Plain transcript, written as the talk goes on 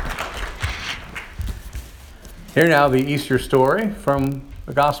Hear now the Easter story from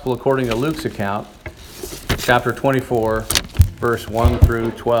the Gospel according to Luke's account, chapter 24, verse 1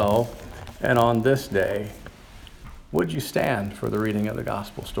 through 12. And on this day, would you stand for the reading of the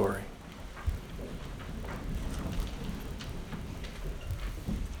Gospel story?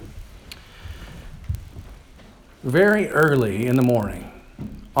 Very early in the morning,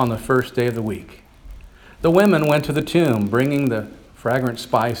 on the first day of the week, the women went to the tomb, bringing the fragrant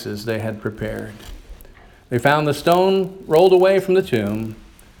spices they had prepared. They found the stone rolled away from the tomb,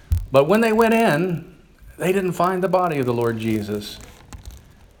 but when they went in, they didn't find the body of the Lord Jesus.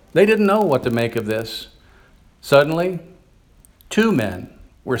 They didn't know what to make of this. Suddenly, two men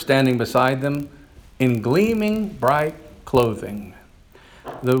were standing beside them in gleaming bright clothing.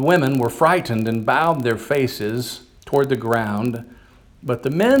 The women were frightened and bowed their faces toward the ground, but the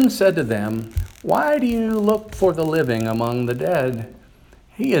men said to them, "Why do you look for the living among the dead?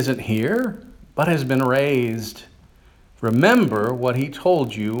 He isn't here, but has been raised. Remember what he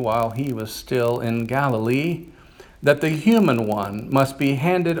told you while he was still in Galilee, that the human one must be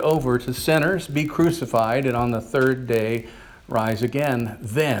handed over to sinners, be crucified, and on the third day rise again."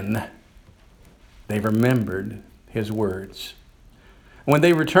 Then they remembered his words. When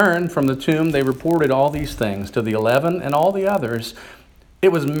they returned from the tomb, they reported all these things to the 11 and all the others.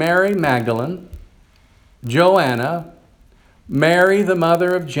 It was Mary Magdalene, Joanna, Mary the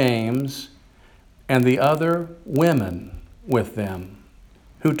mother of James, and the other women with them,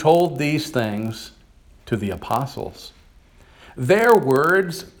 who told these things to the apostles. Their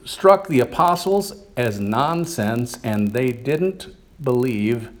words struck the apostles as nonsense, and they didn't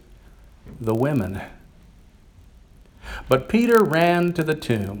believe the women. But Peter ran to the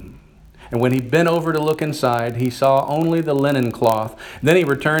tomb, and when he bent over to look inside, he saw only the linen cloth. Then he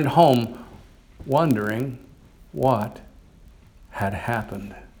returned home, wondering what had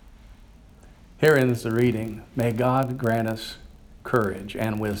happened. Here ends the reading. May God grant us courage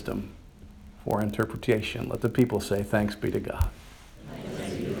and wisdom for interpretation. Let the people say, "Thanks be to God."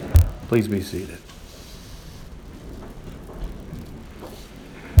 Thanks be to God. Please be seated.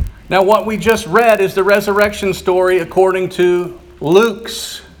 Now, what we just read is the resurrection story according to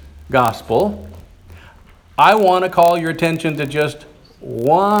Luke's gospel. I want to call your attention to just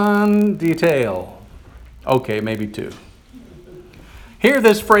one detail. Okay, maybe two. Hear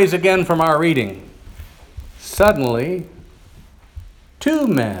this phrase again from our reading. Suddenly, two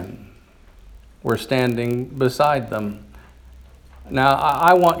men were standing beside them. Now,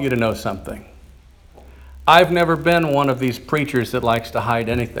 I want you to know something. I've never been one of these preachers that likes to hide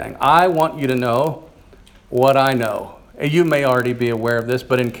anything. I want you to know what I know. You may already be aware of this,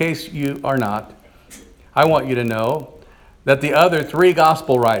 but in case you are not, I want you to know that the other three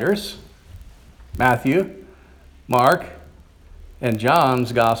gospel writers, Matthew, Mark, and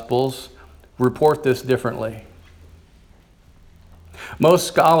John's Gospels, report this differently. Most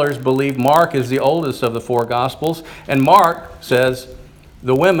scholars believe Mark is the oldest of the four Gospels, and Mark says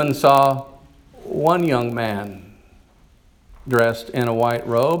the women saw one young man dressed in a white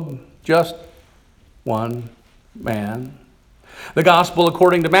robe, just one man. The Gospel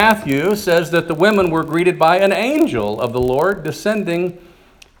according to Matthew says that the women were greeted by an angel of the Lord descending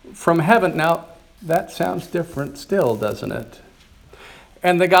from heaven. Now, that sounds different still, doesn't it?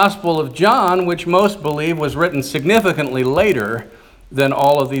 And the Gospel of John, which most believe was written significantly later than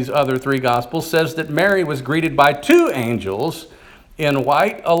all of these other three Gospels, says that Mary was greeted by two angels in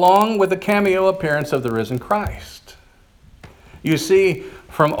white, along with the cameo appearance of the risen Christ. You see,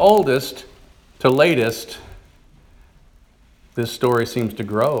 from oldest to latest, this story seems to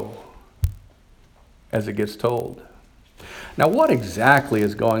grow as it gets told. Now, what exactly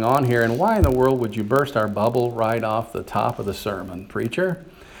is going on here, and why in the world would you burst our bubble right off the top of the sermon, preacher?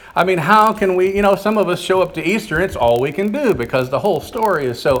 I mean, how can we, some of us show up to Easter and it's all we can do because the whole story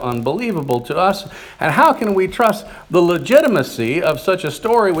is so unbelievable to us. And how can we trust the legitimacy of such a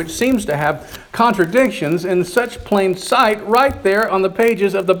story which seems to have contradictions in such plain sight right there on the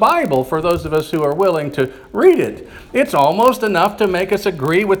pages of the Bible for those of us who are willing to read it? It's almost enough to make us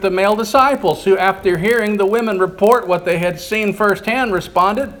agree with the male disciples who, after hearing the women report what they had seen firsthand,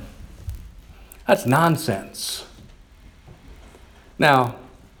 responded, "That's nonsense." Now,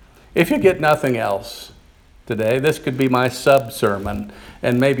 if you get nothing else today, this could be my sub-sermon,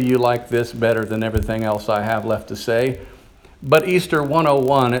 and maybe you like this better than everything else I have left to say. But Easter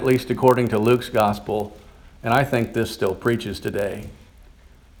 101, at least according to Luke's gospel, and I think this still preaches today,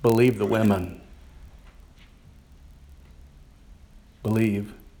 believe the women.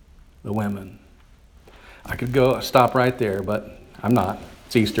 Believe the women. I could stop right there, but I'm not.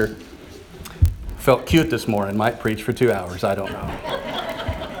 It's Easter. Felt cute this morning. Might preach for 2 hours. I don't know.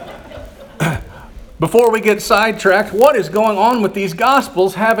 Before we get sidetracked, what is going on with these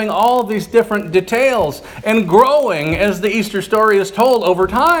Gospels having all these different details and growing as the Easter story is told over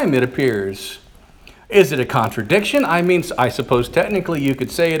time, it appears? Is it a contradiction? I mean, I suppose technically you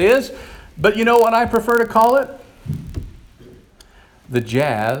could say it is, but you know what I prefer to call it? The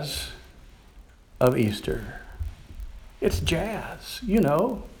jazz of Easter. It's jazz, you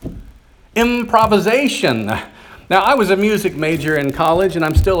know. Improvisation. Now, I was a music major in college, and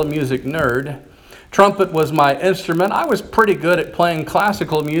I'm still a music nerd. Trumpet was my instrument. I was pretty good at playing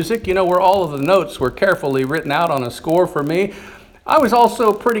classical music, you know, where all of the notes were carefully written out on a score for me. I was also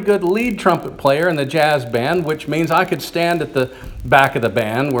a pretty good lead trumpet player in the jazz band, which means I could stand at the back of the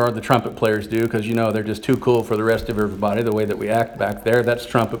band where the trumpet players do, because, you know, they're just too cool for the rest of everybody, the way that we act back there. That's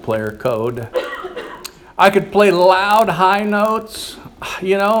trumpet player code. I could play loud, high notes.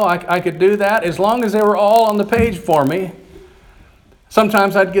 You know, I could do that as long as they were all on the page for me.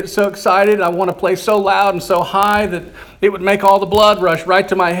 Sometimes I'd get so excited, I want to play so loud and so high that it would make all the blood rush right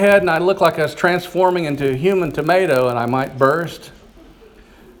to my head, and I'd look like I was transforming into a human tomato and I might burst.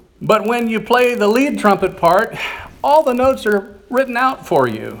 But when you play the lead trumpet part, all the notes are written out for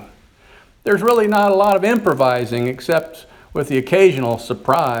you. There's really not a lot of improvising except with the occasional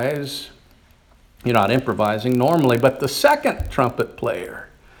surprise. You're not improvising normally, but the second trumpet player.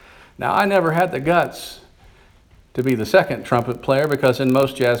 Now, I never had the guts to be the second trumpet player, because in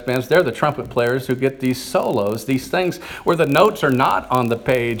most jazz bands, they're the trumpet players who get these solos, these things where the notes are not on the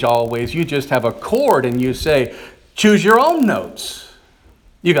page always. You just have a chord and you say, choose your own notes.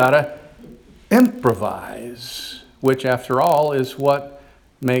 You gotta improvise, which after all is what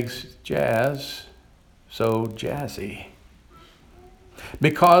makes jazz so jazzy.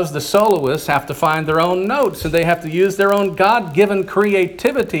 Because the soloists have to find their own notes, and they have to use their own God-given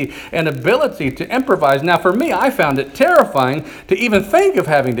creativity and ability to improvise. Now, for me, I found it terrifying to even think of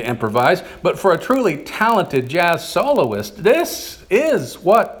having to improvise, but for a truly talented jazz soloist, this is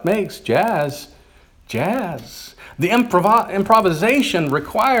what makes jazz jazz. The improvisation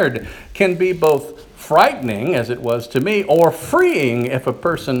required can be both frightening, as it was to me, or freeing if a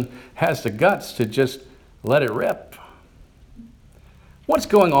person has the guts to just let it rip. What's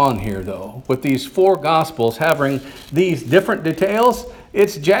going on here, though, with these four Gospels having these different details?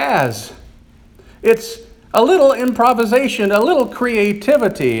 It's jazz. It's a little improvisation, a little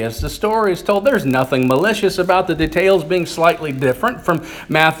creativity. As the story is told, there's nothing malicious about the details being slightly different from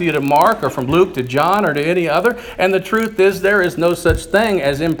Matthew to Mark or from Luke to John or to any other. And the truth is, there is no such thing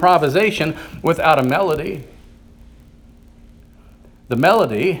as improvisation without a melody. The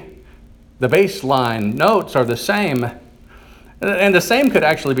melody, the baseline notes are the same. And the same could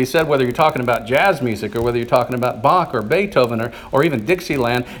actually be said whether you're talking about jazz music or whether you're talking about Bach or Beethoven or even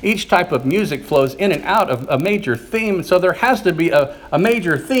Dixieland. Each type of music flows in and out of a major theme, so there has to be a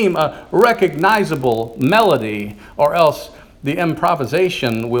major theme, a recognizable melody, or else the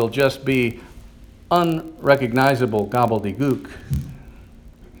improvisation will just be unrecognizable gobbledygook.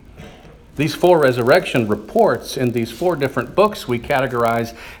 These four resurrection reports in these four different books we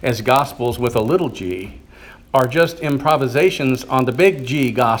categorize as Gospels with a little g are just improvisations on the big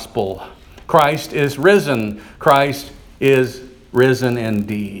G gospel. Christ is risen. Christ is risen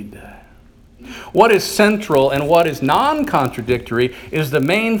indeed. What is central and what is non-contradictory is the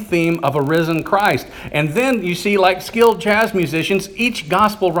main theme of a risen Christ. And then you see, like skilled jazz musicians, each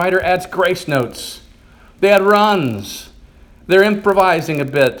gospel writer adds grace notes. They add runs. They're improvising a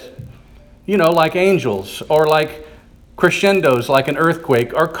bit, you know, like angels, or like crescendos like an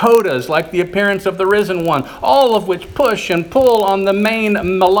earthquake, or codas like the appearance of the risen one, all of which push and pull on the main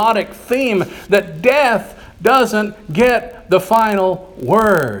melodic theme that death doesn't get the final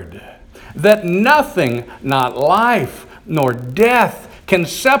word, that nothing, not life nor death, can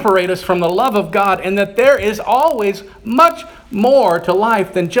separate us from the love of God, and that there is always much more to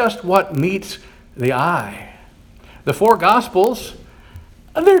life than just what meets the eye. The four Gospels,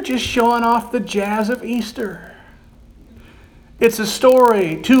 they're just showing off the jazz of Easter. It's a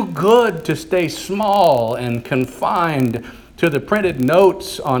story too good to stay small and confined to the printed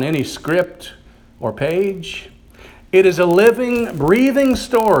notes on any script or page. It is a living, breathing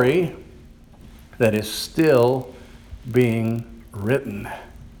story that is still being written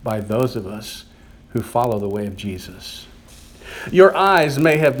by those of us who follow the way of Jesus. Your eyes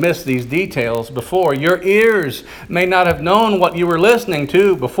may have missed these details before. Your ears may not have known what you were listening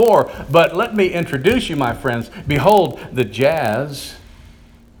to before. But let me introduce you, my friends. Behold, the jazz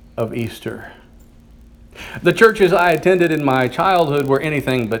of Easter. The churches I attended in my childhood were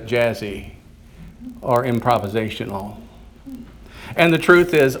anything but jazzy or improvisational. And the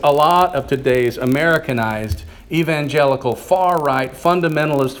truth is, a lot of today's Americanized evangelical, far-right,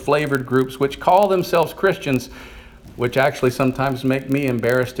 fundamentalist flavored groups which call themselves Christians, which actually sometimes make me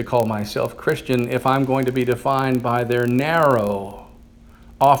embarrassed to call myself Christian if I'm going to be defined by their narrow,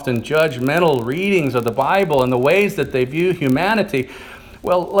 often judgmental readings of the Bible and the ways that they view humanity.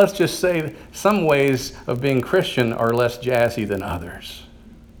 Well, let's just say some ways of being Christian are less jazzy than others.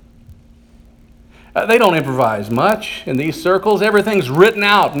 They don't improvise much in these circles. Everything's written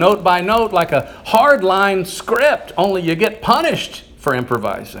out, note by note, like a hardline script, only you get punished for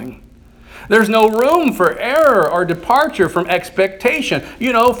improvising. There's no room for error or departure from expectation,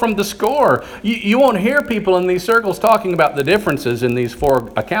 from the score. You won't hear people in these circles talking about the differences in these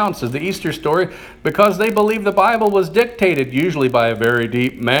four accounts of the Easter story because they believe the Bible was dictated usually by a very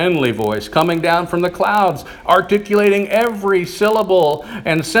deep, manly voice coming down from the clouds, articulating every syllable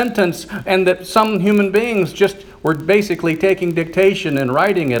and sentence, and that some human beings just were basically taking dictation and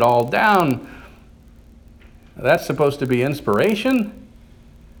writing it all down. That's supposed to be inspiration?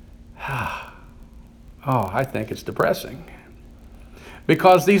 Oh, I think it's depressing.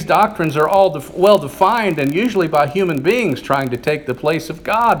 Because these doctrines are all well defined and usually by human beings trying to take the place of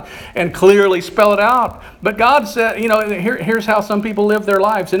God and clearly spell it out. But God said, here's how some people live their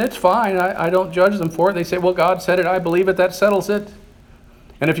lives, and it's fine. I don't judge them for it. They say, well, God said it, I believe it, that settles it.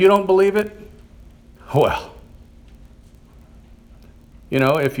 And if you don't believe it, well,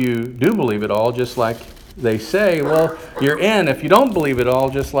 if you do believe it all, just like they say, well, you're in. If you don't believe it all,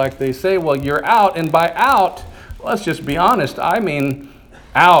 just like they say, well, you're out. And by out, let's just be honest, I mean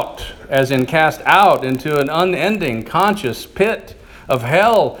out, as in cast out into an unending conscious pit of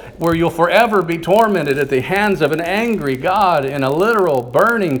hell where you'll forever be tormented at the hands of an angry God in a literal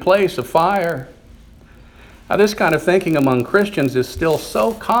burning place of fire. Now, this kind of thinking among Christians is still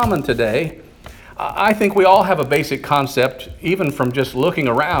so common today. I think we all have a basic concept, even from just looking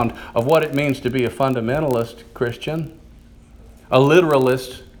around, of what it means to be a fundamentalist Christian, a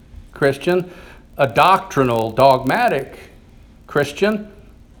literalist Christian, a doctrinal, dogmatic Christian,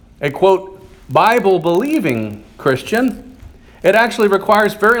 a, quote, Bible-believing Christian. It actually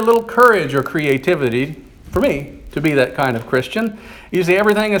requires very little courage or creativity, for me, to be that kind of Christian. You see,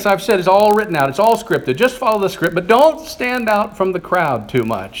 everything, as I've said, is all written out. It's all scripted. Just follow the script, but don't stand out from the crowd too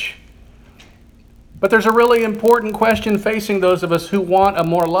much. But there's a really important question facing those of us who want a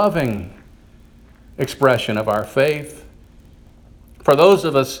more loving expression of our faith. For those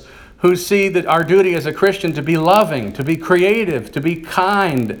of us who see that our duty as a Christian to be loving, to be creative, to be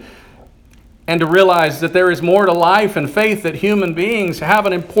kind, and to realize that there is more to life and faith, that human beings have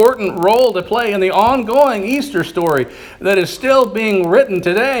an important role to play in the ongoing Easter story that is still being written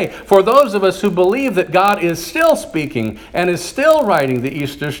today. For those of us who believe that God is still speaking and is still writing the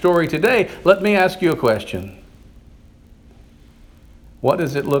Easter story today, let me ask you a question. What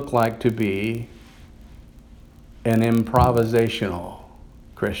does it look like to be an improvisational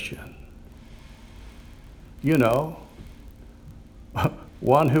Christian?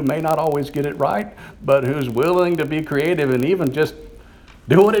 One who may not always get it right, but who's willing to be creative and even just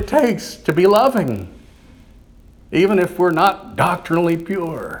do what it takes to be loving, even if we're not doctrinally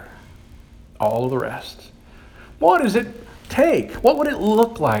pure. All of the rest. What does it take? What would it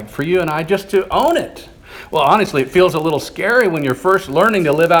look like for you and I just to own it? Well, honestly, it feels a little scary when you're first learning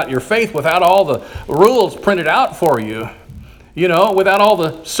to live out your faith without all the rules printed out for you. Without all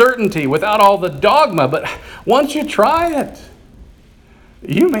the certainty, without all the dogma. But once you try it,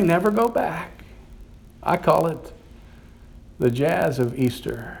 you may never go back. I call it the jazz of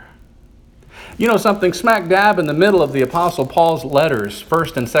Easter. Something smack dab in the middle of the Apostle Paul's letters,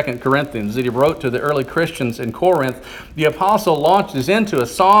 1st and 2nd Corinthians, that he wrote to the early Christians in Corinth, the Apostle launches into a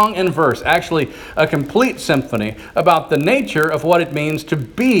song and verse, actually a complete symphony, about the nature of what it means to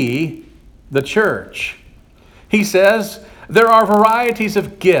be the church. He says, there are varieties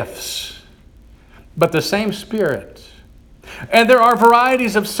of gifts, but the same Spirit. And there are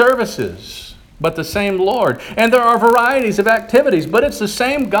varieties of services, but the same Lord. And there are varieties of activities, but it's the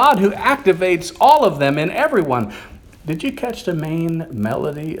same God who activates all of them in everyone. Did you catch the main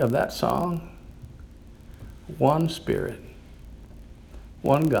melody of that song? One Spirit,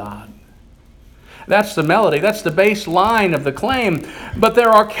 one God. That's the melody. That's the bass line of the claim. But there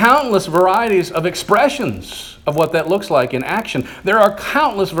are countless varieties of expressions of what that looks like in action. There are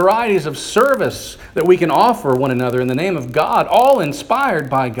countless varieties of service that we can offer one another in the name of God, all inspired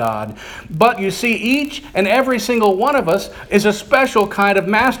by God. But you see, each and every single one of us is a special kind of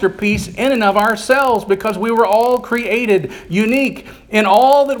masterpiece in and of ourselves, because we were all created unique in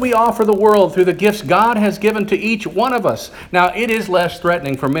all that we offer the world through the gifts God has given to each one of us. Now, it is less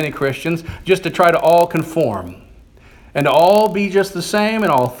threatening for many Christians just to try to all conform and to all be just the same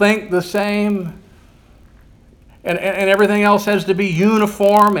and all think the same. And everything else has to be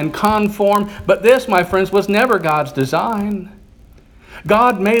uniform and conform. But this, my friends, was never God's design.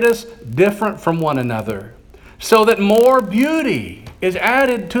 God made us different from one another so that more beauty is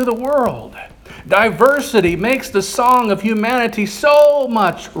added to the world. Diversity makes the song of humanity so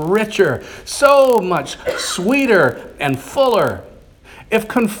much richer, so much sweeter and fuller. If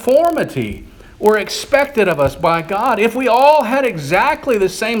conformity were expected of us by God, if we all had exactly the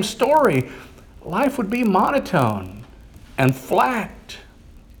same story, life would be monotone and flat.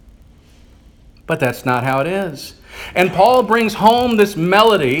 But that's not how it is. And Paul brings home this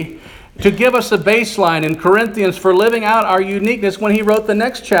melody to give us a baseline in Corinthians for living out our uniqueness when he wrote the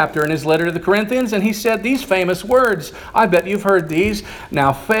next chapter in his letter to the Corinthians, and he said these famous words. I bet you've heard these.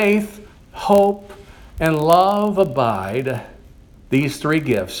 Now faith, hope, and love abide, these three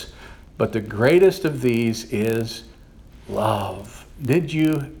gifts. But the greatest of these is love. Did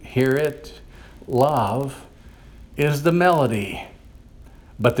you hear it? Love is the melody.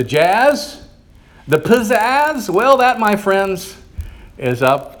 But the jazz, the pizzazz, well, that, my friends, is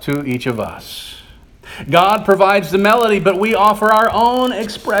up to each of us. God provides the melody, but we offer our own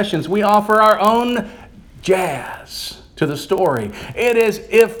expressions. We offer our own jazz to the story. It is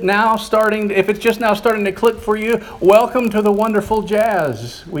if it's just now starting to click for you, welcome to the wonderful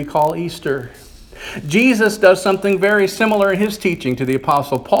jazz we call Easter. Jesus does something very similar in his teaching to the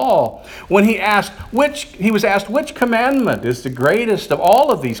Apostle Paul. When he was asked which commandment is the greatest of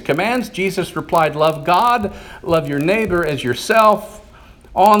all of these commands, Jesus replied, love God, love your neighbor as yourself.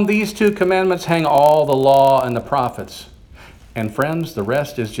 On these two commandments hang all the law and the prophets. And friends, the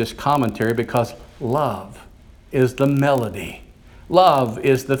rest is just commentary because love is the melody. Love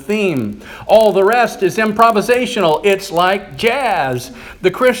is the theme. All the rest is improvisational. It's like jazz.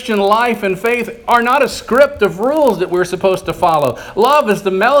 The Christian life and faith are not a script of rules that we're supposed to follow. Love is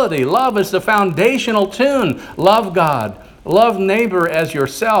the melody. Love is the foundational tune. Love God. Love neighbor as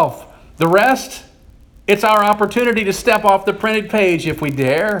yourself. The rest, it's our opportunity to step off the printed page if we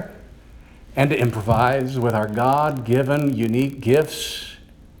dare and to improvise with our God-given unique gifts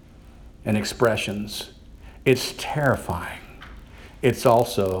and expressions. It's terrifying. It's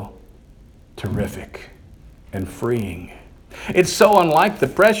also terrific and freeing. It's so unlike the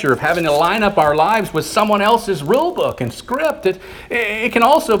pressure of having to line up our lives with someone else's rule book and script. It can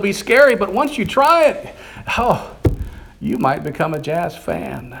also be scary, but once you try it, you might become a jazz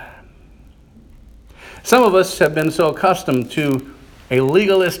fan. Some of us have been so accustomed to a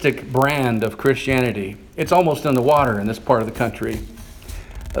legalistic brand of Christianity, it's almost in the water in this part of the country,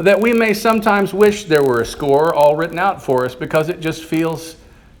 that we may sometimes wish there were a score all written out for us because it just feels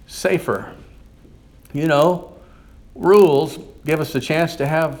safer. You know, rules give us a chance to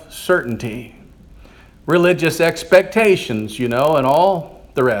have certainty, religious expectations, and all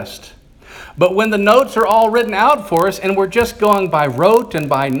the rest. But when the notes are all written out for us and we're just going by rote and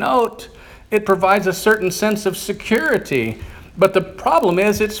by note, it provides a certain sense of security. But the problem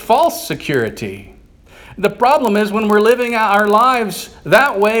is it's false security. The problem is when we're living out our lives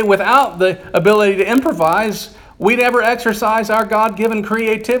that way without the ability to improvise, we never exercise our God-given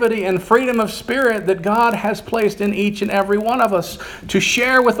creativity and freedom of spirit that God has placed in each and every one of us to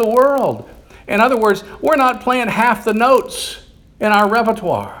share with the world. In other words, we're not playing half the notes in our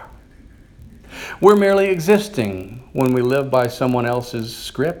repertoire. We're merely existing when we live by someone else's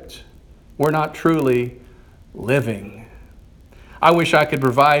script. We're not truly living. I wish I could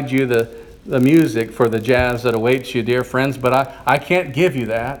provide you the music for the jazz that awaits you, dear friends, but I can't give you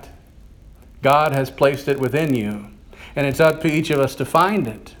that. God has placed it within you, and it's up to each of us to find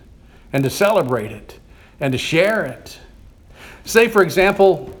it and to celebrate it and to share it. Say, for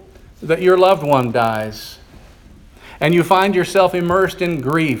example, that your loved one dies, and you find yourself immersed in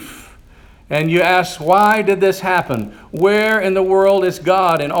grief, and you ask, why did this happen? Where in the world is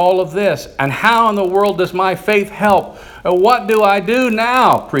God in all of this? And how in the world does my faith help? What do I do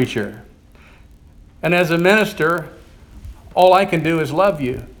now, preacher? And as a minister, all I can do is love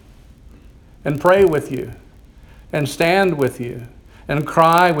you and pray with you and stand with you and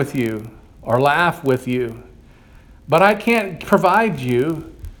cry with you or laugh with you. But I can't provide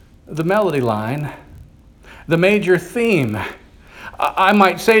you the melody line, the major theme. I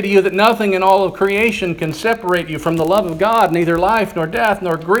might say to you that nothing in all of creation can separate you from the love of God, neither life, nor death,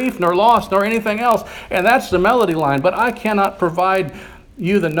 nor grief, nor loss, nor anything else. And that's the melody line. But I cannot provide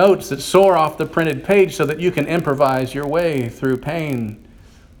you the notes that soar off the printed page so that you can improvise your way through pain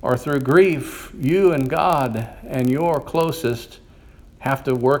or through grief. You and God and your closest have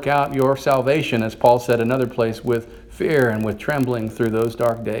to work out your salvation, as Paul said in another place, with fear and with trembling through those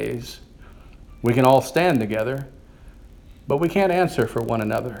dark days. We can all stand together, but we can't answer for one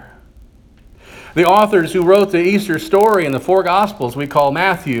another. The authors who wrote the Easter story in the four Gospels we call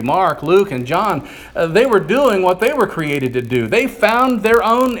Matthew, Mark, Luke, and John, they were doing what they were created to do. They found their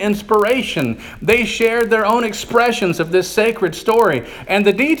own inspiration. They shared their own expressions of this sacred story. And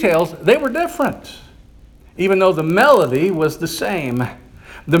the details, they were different, even though the melody was the same.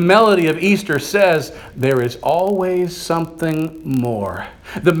 The melody of Easter says, there is always something more.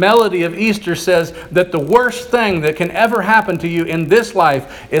 The melody of Easter says that the worst thing that can ever happen to you in this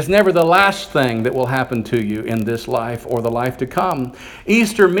life is never the last thing that will happen to you in this life or the life to come.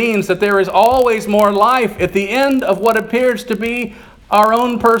 Easter means that there is always more life at the end of what appears to be our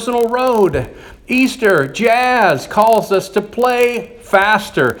own personal road. Easter jazz calls us to play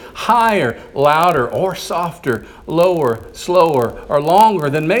faster, higher, louder, or softer, lower, slower, or longer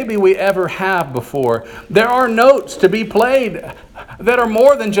than maybe we ever have before. There are notes to be played that are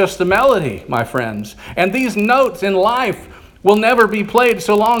more than just the melody, my friends. And these notes in life will never be played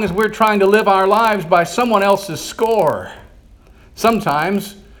so long as we're trying to live our lives by someone else's score.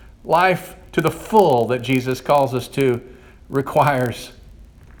 Sometimes life to the full that Jesus calls us to requires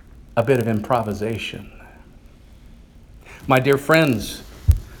a bit of improvisation. My dear friends,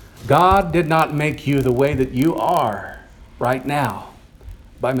 God did not make you the way that you are right now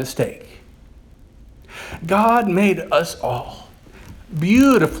by mistake. God made us all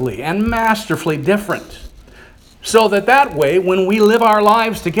beautifully and masterfully different, so that way, when we live our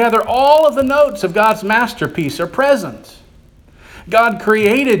lives together, all of the notes of God's masterpiece are present. God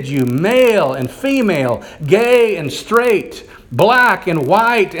created you male and female, gay and straight, black and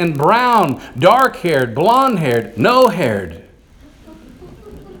white and brown, dark-haired, blonde-haired, no-haired,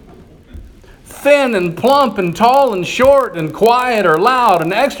 thin and plump and tall and short and quiet or loud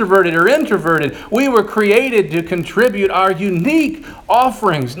and extroverted or introverted. We were created to contribute our unique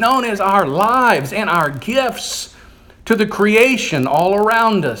offerings known as our lives and our gifts to the creation all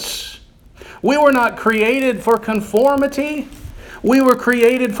around us. We were not created for conformity. We were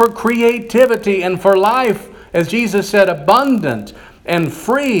created for creativity and for life, as Jesus said, abundant and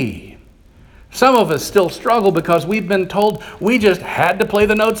free. Some of us still struggle because we've been told we just had to play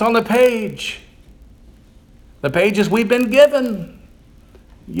the notes on the page. The pages we've been given,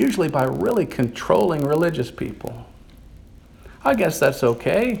 usually by really controlling religious people. I guess that's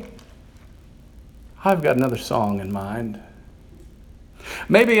okay. I've got another song in mind.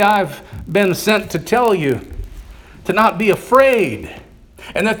 Maybe I've been sent to tell you to not be afraid,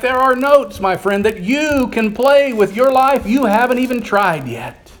 and that there are notes, my friend, that you can play with your life you haven't even tried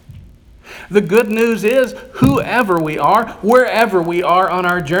yet. The good news is, whoever we are, wherever we are on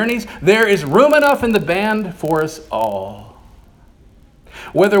our journeys, there is room enough in the band for us all.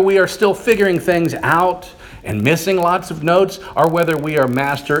 Whether we are still figuring things out and missing lots of notes, or whether we are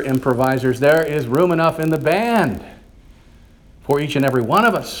master improvisers, there is room enough in the band for each and every one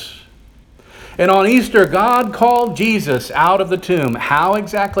of us. And on Easter, God called Jesus out of the tomb. How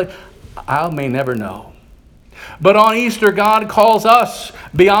exactly? I may never know. But on Easter, God calls us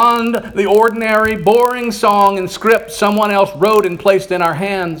beyond the ordinary, boring song and script someone else wrote and placed in our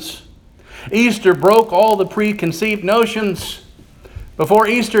hands. Easter broke all the preconceived notions. Before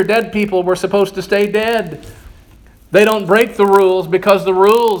Easter, dead people were supposed to stay dead. They don't break the rules because the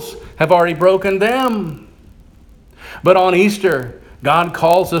rules have already broken them. But on Easter, God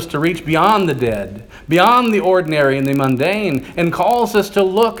calls us to reach beyond the dead, beyond the ordinary and the mundane, and calls us to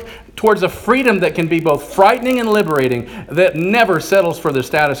look towards a freedom that can be both frightening and liberating, that never settles for the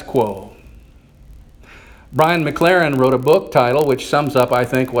status quo. Brian McLaren wrote a book title which sums up, I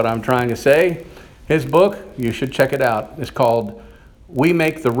think, what I'm trying to say. His book, you should check it out, is called We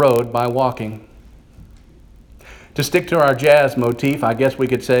Make the Road by Walking. To stick to our jazz motif, I guess we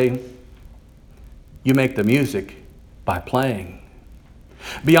could say, you make the music by playing.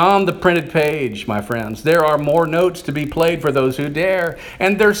 Beyond the printed page, my friends, there are more notes to be played for those who dare.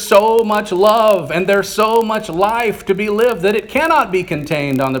 And there's so much love and there's so much life to be lived that it cannot be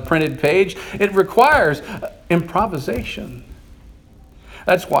contained on the printed page. It requires improvisation.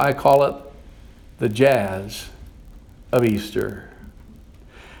 That's why I call it the jazz of Easter.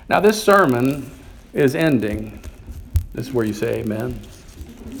 Now, this sermon is ending. This is where you say amen.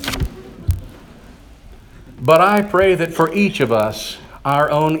 But I pray that for each of us,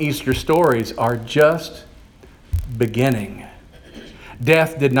 our own Easter stories are just beginning.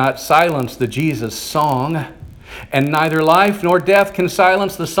 Death did not silence the Jesus song, and neither life nor death can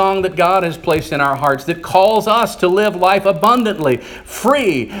silence the song that God has placed in our hearts that calls us to live life abundantly,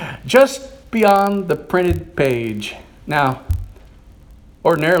 free, just beyond the printed page. Now,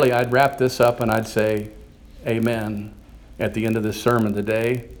 ordinarily I'd wrap this up and I'd say amen at the end of this sermon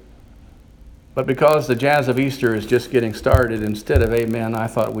today. But because the jazz of Easter is just getting started, instead of amen, I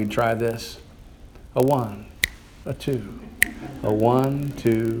thought we'd try this. A 1, a 2, a 1,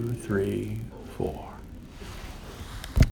 2, 3, 4.